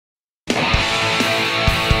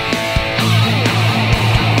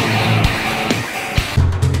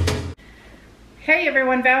Hey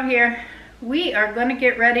everyone, Val here. We are going to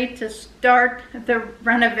get ready to start the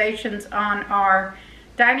renovations on our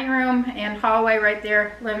dining room and hallway right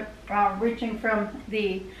there, reaching from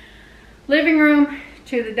the living room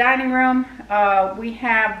to the dining room. We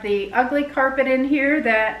have the ugly carpet in here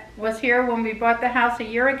that was here when we bought the house a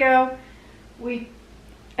year ago.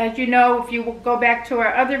 As you know, if you go back to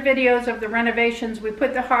our other videos of the renovations, we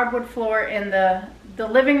put the hardwood floor in the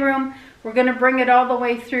living room. We're going to bring it all the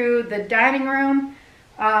way through the dining room.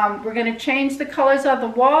 We're going to change the colors of the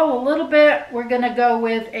wall a little bit. We're going to go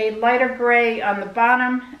with a lighter gray on the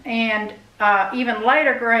bottom and even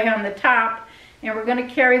lighter gray on the top. And we're going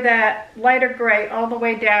to carry that lighter gray all the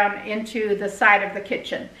way down into the side of the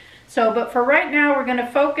kitchen. But for right now, we're going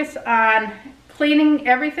to focus on cleaning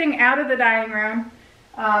everything out of the dining room,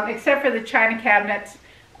 except for the china cabinets.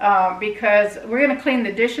 Because we're going to clean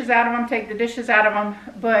the dishes out of them, take the dishes out of them,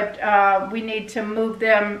 but we need to move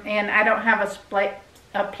them, and I don't have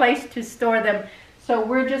a place to store them, so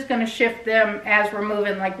we're just going to shift them as we're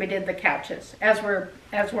moving, like we did the couches, as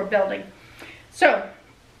we're building. So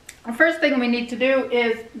the first thing we need to do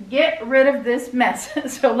is get rid of this mess.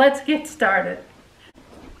 So let's get started.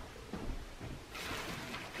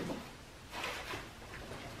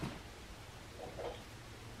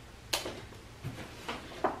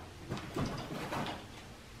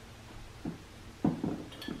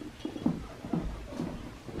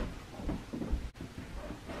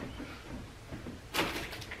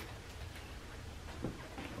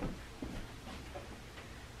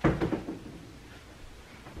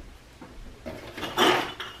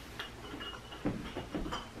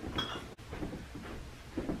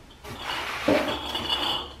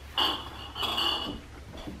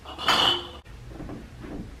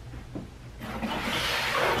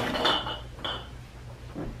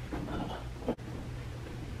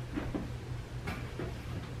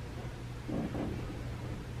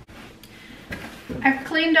 I've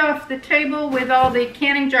cleaned off the table with all the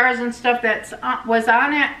canning jars and stuff that was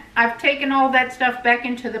on it. I've taken all that stuff back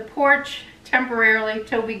into the porch temporarily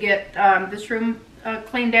till we get this room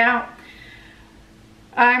cleaned out.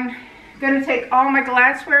 I'm going to take all my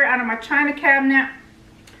glassware out of my china cabinet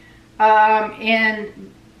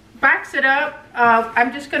and box it up.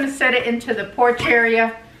 I'm just going to set it into the porch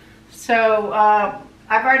area. So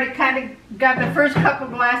I've already kind of got the first couple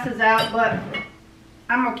glasses out, but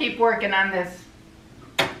I'm going to keep working on this.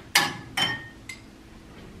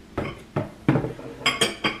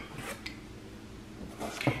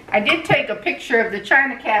 I did take a picture of the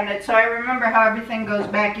china cabinet so I remember how everything goes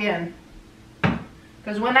back in.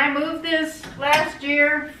 Because when I moved this last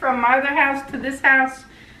year from my other house to this house,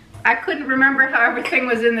 I couldn't remember how everything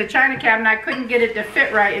was in the china cabinet. I couldn't get it to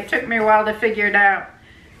fit right. It took me a while to figure it out.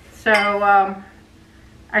 So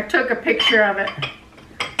I took a picture of it.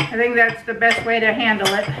 I think that's the best way to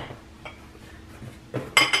handle it.